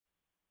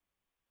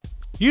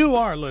You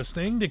are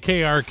listening to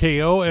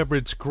KRKO,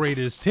 Everett's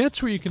Greatest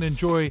Hits, where you can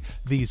enjoy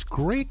these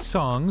great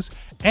songs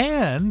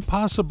and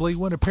possibly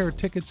win a pair of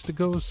tickets to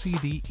go see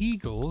the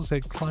Eagles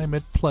at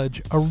Climate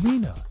Pledge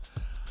Arena.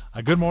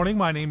 Good morning.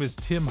 My name is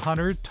Tim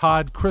Hunter.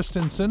 Todd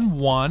Christensen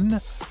won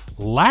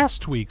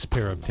last week's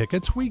pair of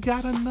tickets. We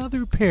got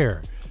another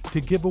pair to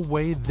give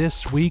away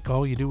this week.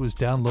 All you do is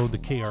download the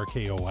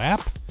KRKO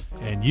app,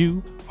 and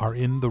you are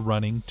in the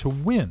running to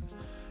win.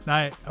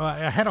 Now,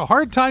 I had a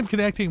hard time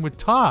connecting with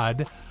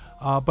Todd,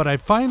 but I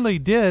finally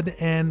did,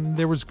 and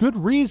there was good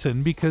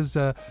reason because,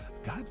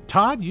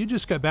 Todd, you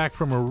just got back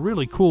from a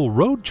really cool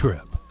road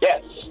trip.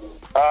 Yes.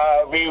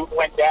 We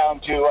went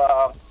down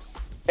to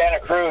Santa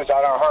Cruz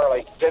on our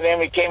Harley. So then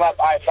we came up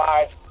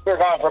I-5. We were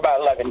gone for about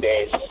 11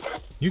 days.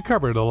 You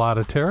covered a lot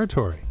of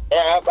territory.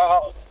 Yeah,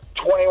 about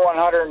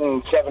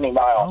 2,170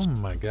 miles. Oh,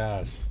 my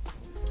gosh.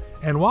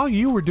 And while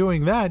you were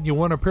doing that, you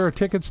won a pair of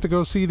tickets to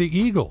go see the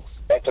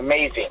Eagles. That's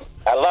amazing.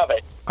 I love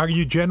it. Are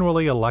you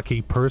generally a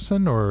lucky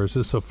person, or is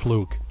this a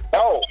fluke?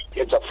 No,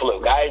 it's a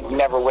fluke. I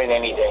never win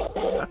anything.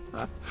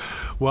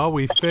 Well,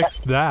 we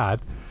fixed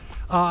that.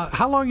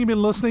 How long have you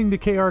been listening to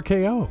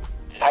KRKO?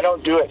 I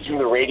don't do it through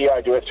the radio.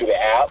 I do it through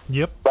the app.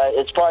 Yep. But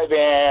it's probably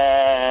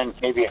been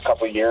maybe a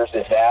couple years,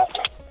 if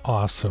that.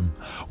 Awesome.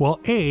 Well,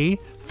 A,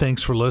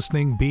 thanks for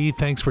listening. B,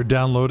 thanks for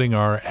downloading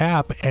our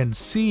app. And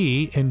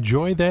C,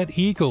 enjoy that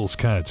Eagles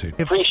concert.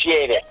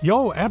 Appreciate it.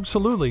 Yo,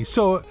 absolutely.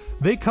 So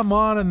they come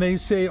on and they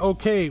say,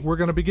 okay, we're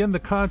going to begin the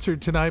concert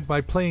tonight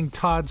by playing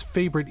Todd's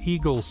favorite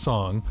Eagles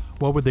song.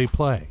 What would they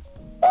play?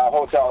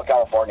 Hotel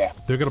California.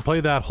 They're going to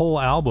play that whole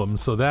album,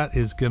 so that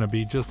is going to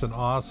be just an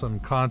awesome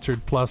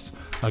concert plus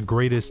a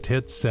greatest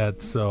hit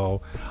set.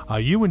 So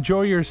you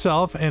enjoy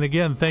yourself, and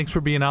again, thanks for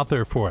being out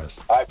there for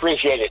us. I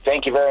appreciate it.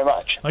 Thank you very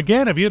much.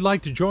 Again, if you'd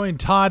like to join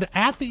Todd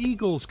at the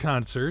Eagles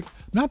concert,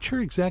 not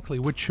sure exactly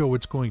which show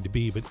it's going to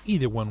be, but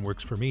either one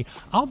works for me.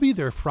 I'll be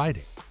there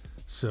Friday,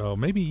 so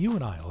maybe you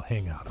and I will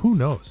hang out. Who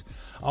knows?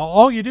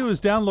 All you do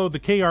is download the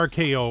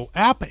KRKO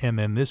app, and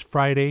then this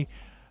Friday,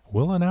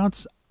 we'll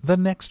announce the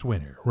next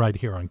winner right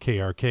here on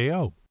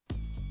KRKO.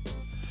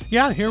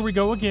 Yeah, here we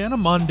go again, a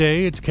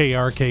Monday. It's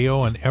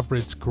KRKO and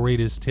Everett's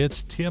Greatest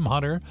Hits. Tim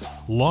Hunter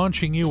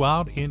launching you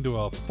out into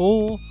a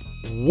full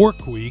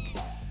work week,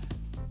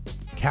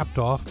 capped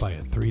off by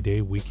a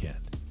 3-day weekend.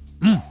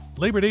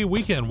 Labor Day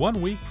weekend.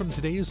 1 week from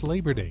today is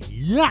Labor Day.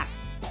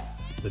 Yes!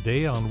 The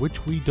day on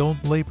which we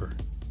don't labor.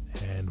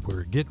 And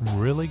we're getting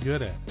really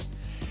good at it.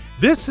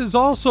 This is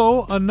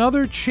also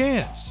another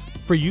chance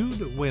for you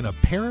to win a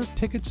pair of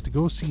tickets to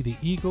go see the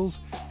Eagles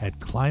at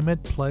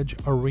Climate Pledge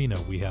Arena.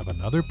 We have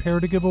another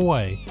pair to give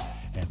away,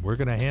 and we're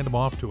going to hand them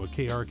off to a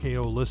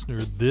KRKO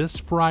listener this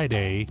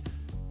Friday,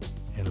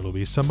 and it'll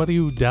be somebody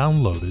who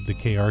downloaded the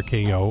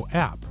KRKO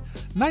app.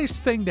 Nice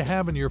thing to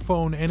have in your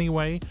phone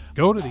anyway.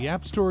 Go to the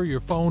App Store of your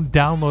phone,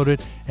 download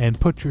it,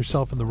 and put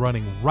yourself in the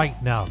running right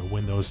now to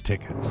win those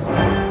tickets.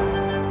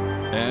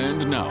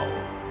 And now,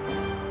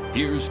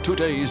 here's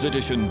today's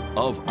edition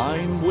of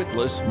I'm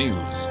Witless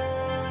News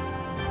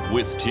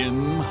with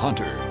Tim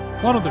Hunter.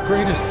 One of the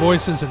greatest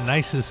voices and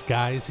nicest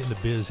guys in the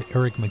biz,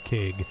 Eric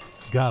McCaig.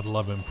 God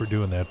love him for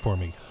doing that for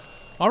me.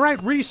 All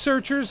right,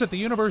 researchers at the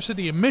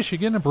University of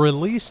Michigan have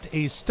released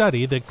a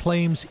study that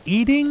claims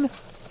eating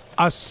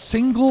a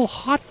single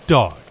hot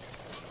dog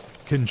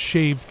can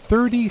shave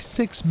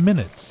 36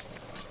 minutes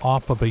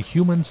off of a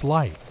human's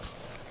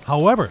life.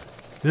 However,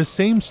 this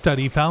same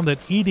study found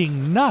that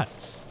eating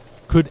nuts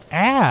could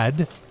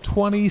add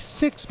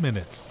 26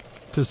 minutes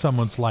to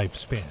someone's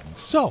lifespan.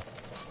 So,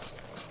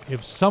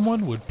 if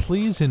someone would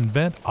please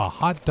invent a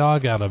hot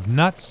dog out of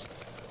nuts,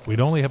 we'd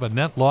only have a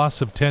net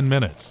loss of 10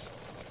 minutes.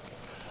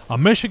 A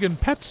Michigan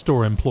pet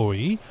store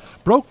employee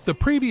broke the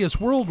previous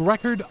world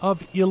record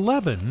of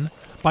 11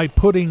 by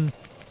putting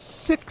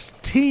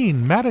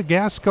 16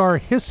 Madagascar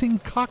hissing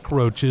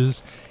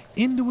cockroaches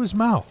into his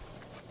mouth.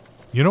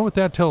 You know what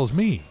that tells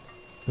me?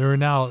 There are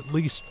now at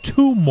least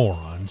 2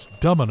 morons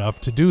dumb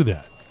enough to do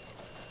that.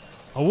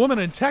 A woman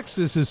in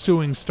Texas is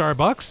suing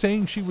Starbucks,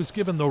 saying she was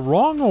given the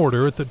wrong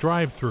order at the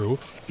drive-thru.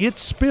 It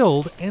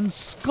spilled and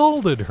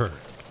scalded her.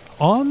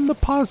 On the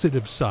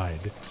positive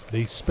side,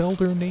 they spelled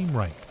her name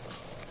right.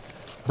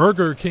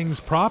 Burger King's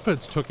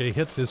profits took a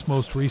hit this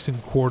most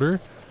recent quarter.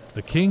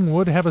 The king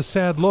would have a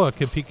sad look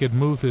if he could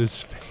move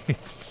his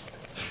face.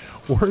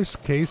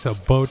 Worst case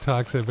of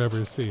Botox I've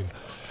ever seen.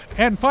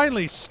 And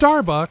finally,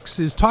 Starbucks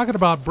is talking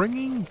about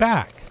bringing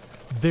back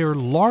their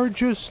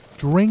largest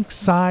drink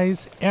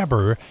size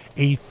ever,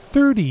 a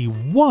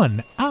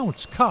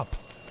 31-ounce cup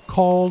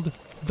called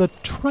the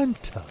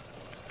Trenta,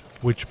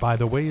 which, by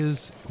the way,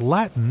 is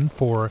Latin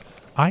for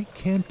I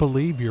can't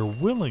believe you're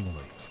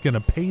willingly going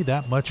to pay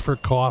that much for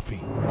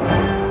coffee.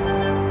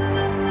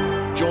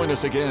 Join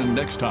us again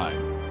next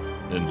time,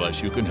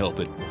 unless you can help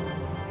it,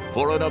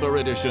 for another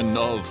edition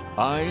of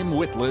I'm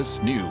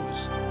Witless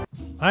News.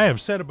 I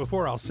have said it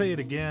before, I'll say it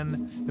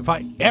again. If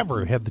I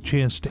ever have the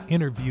chance to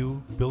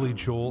interview Billy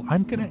Joel,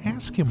 I'm going to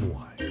ask him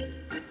why.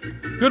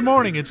 Good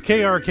morning, it's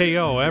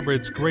KRKO,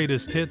 Everett's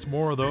Greatest Hits.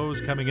 More of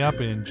those coming up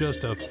in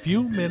just a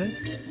few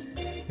minutes.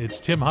 It's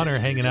Tim Hunter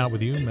hanging out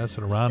with you,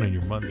 messing around on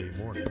your Monday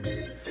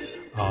morning.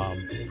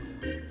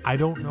 I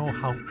don't know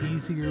how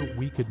easier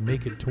we could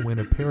make it to win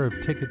a pair of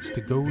tickets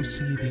to go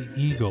see the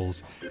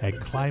Eagles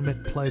at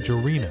Climate Pledge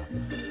Arena.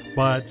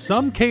 But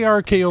some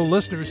KRKO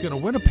listeners are going to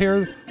win a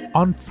pair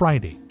on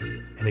Friday.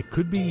 And it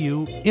could be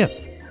you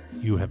if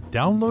you have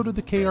downloaded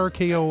the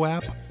KRKO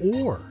app,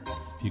 or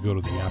if you go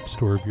to the App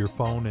Store of your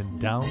phone and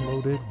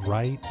download it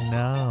right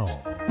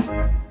now.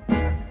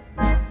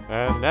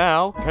 And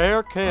now,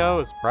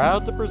 KRKO is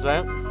proud to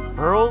present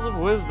Pearls of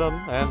Wisdom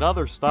and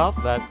other stuff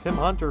that Tim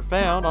Hunter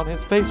found on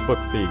his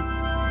Facebook feed.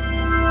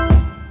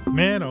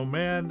 Man, oh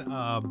man,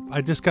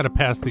 I just got to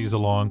pass these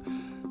along.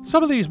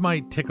 Some of these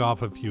might tick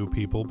off a few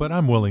people, but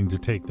I'm willing to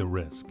take the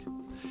risk.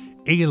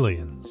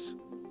 Aliens.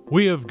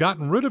 We have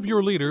gotten rid of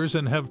your leaders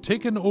and have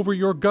taken over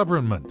your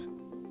government.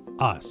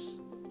 Us.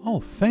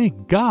 Oh,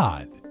 thank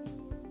God.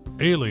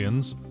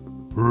 Aliens.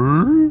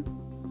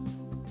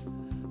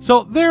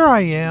 So there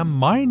I am,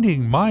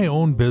 minding my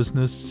own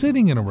business,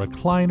 sitting in a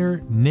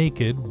recliner,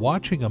 naked,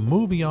 watching a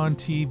movie on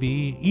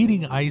TV,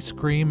 eating ice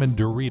cream and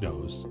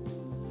Doritos.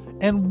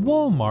 And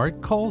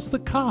Walmart calls the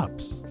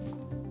cops.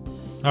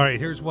 All right,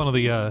 here's one of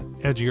the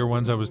edgier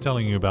ones I was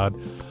telling you about.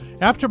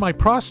 After my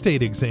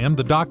prostate exam,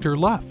 the doctor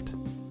left.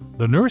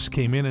 The nurse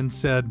came in and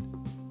said,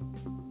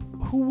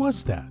 "Who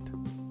was that?"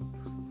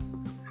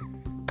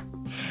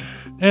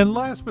 And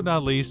last but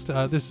not least,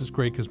 this is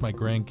great because my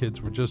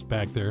grandkids were just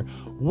back there.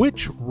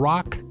 Which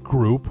rock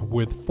group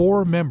with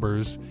 4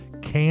 members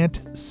can't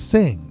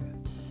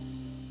sing?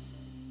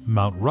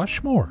 Mount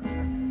Rushmore.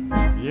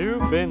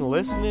 You've been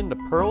listening to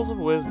Pearls of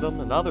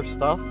Wisdom and other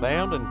stuff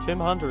found in Tim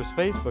Hunter's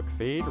Facebook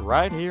feed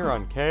right here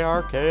on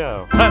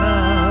KRKO.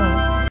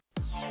 Ta-da!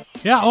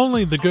 Yeah,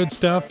 only the good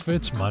stuff.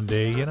 It's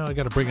Monday. You know, I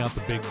got to bring out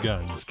the big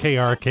guns.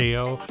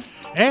 KRKO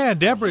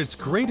and Everett's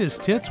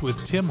Greatest Hits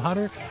with Tim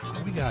Hunter.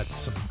 We got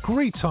some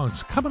great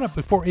songs coming up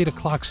before 8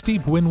 o'clock.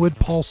 Steve Winwood,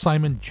 Paul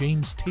Simon,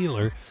 James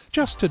Taylor,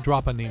 just to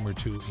drop a name or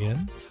two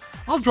in.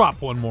 I'll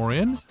drop one more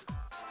in.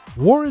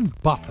 Warren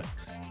Buffett.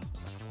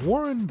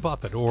 Warren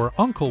Buffett, or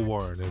Uncle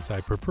Warren as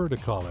I prefer to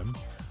call him,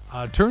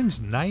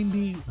 turns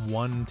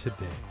 91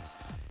 today.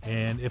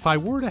 And if I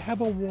were to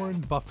have a Warren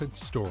Buffett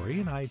story,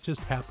 and I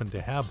just happen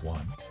to have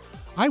one,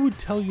 I would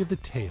tell you the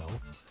tale.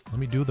 Let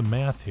me do the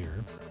math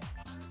here.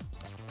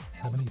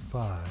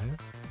 75,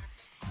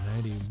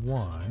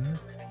 91,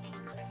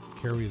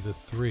 carry the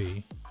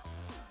 3.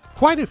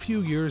 Quite a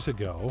few years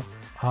ago,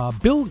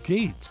 Bill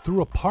Gates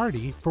threw a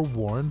party for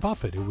Warren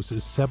Buffett. It was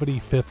his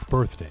 75th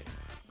birthday.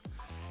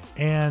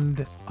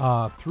 And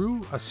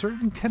through a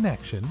certain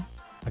connection,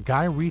 a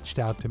guy reached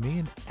out to me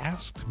and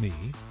asked me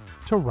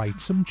to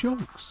write some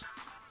jokes.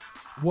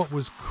 What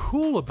was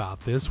cool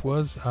about this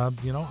was, I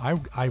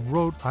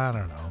wrote, I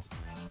don't know,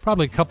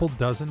 probably a couple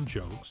dozen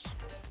jokes,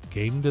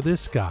 gave them to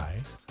this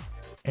guy,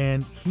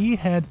 and he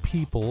had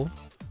people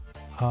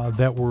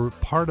that were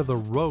part of the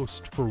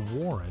roast for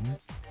Warren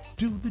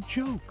do the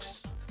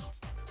jokes.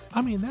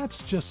 I mean,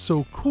 that's just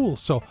so cool.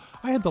 So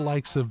I had the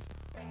likes of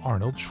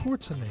Arnold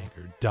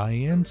Schwarzenegger,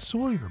 Diane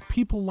Sawyer,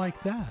 people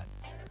like that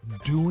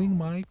doing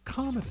my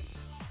comedy.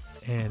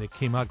 And it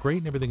came out great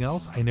and everything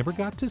else. I never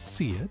got to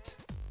see it,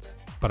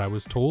 but I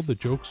was told the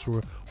jokes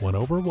went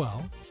over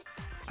well.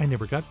 I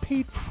never got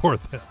paid for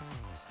them.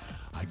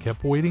 I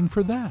kept waiting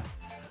for that.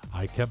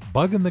 I kept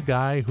bugging the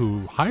guy who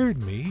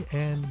hired me,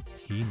 and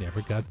he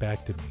never got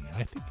back to me.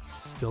 I think he's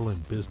still in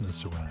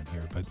business around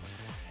here. But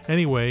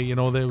anyway,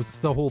 it's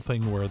the whole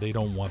thing where they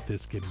don't want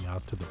this getting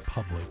out to the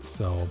public.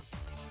 So,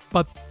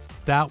 but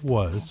that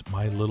was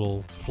my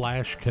little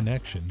flash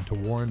connection to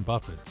Warren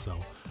Buffett. So,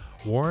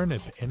 Warren,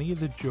 if any of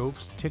the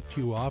jokes ticked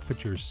you off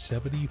at your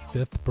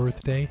 75th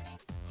birthday,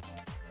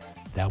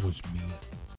 that was me.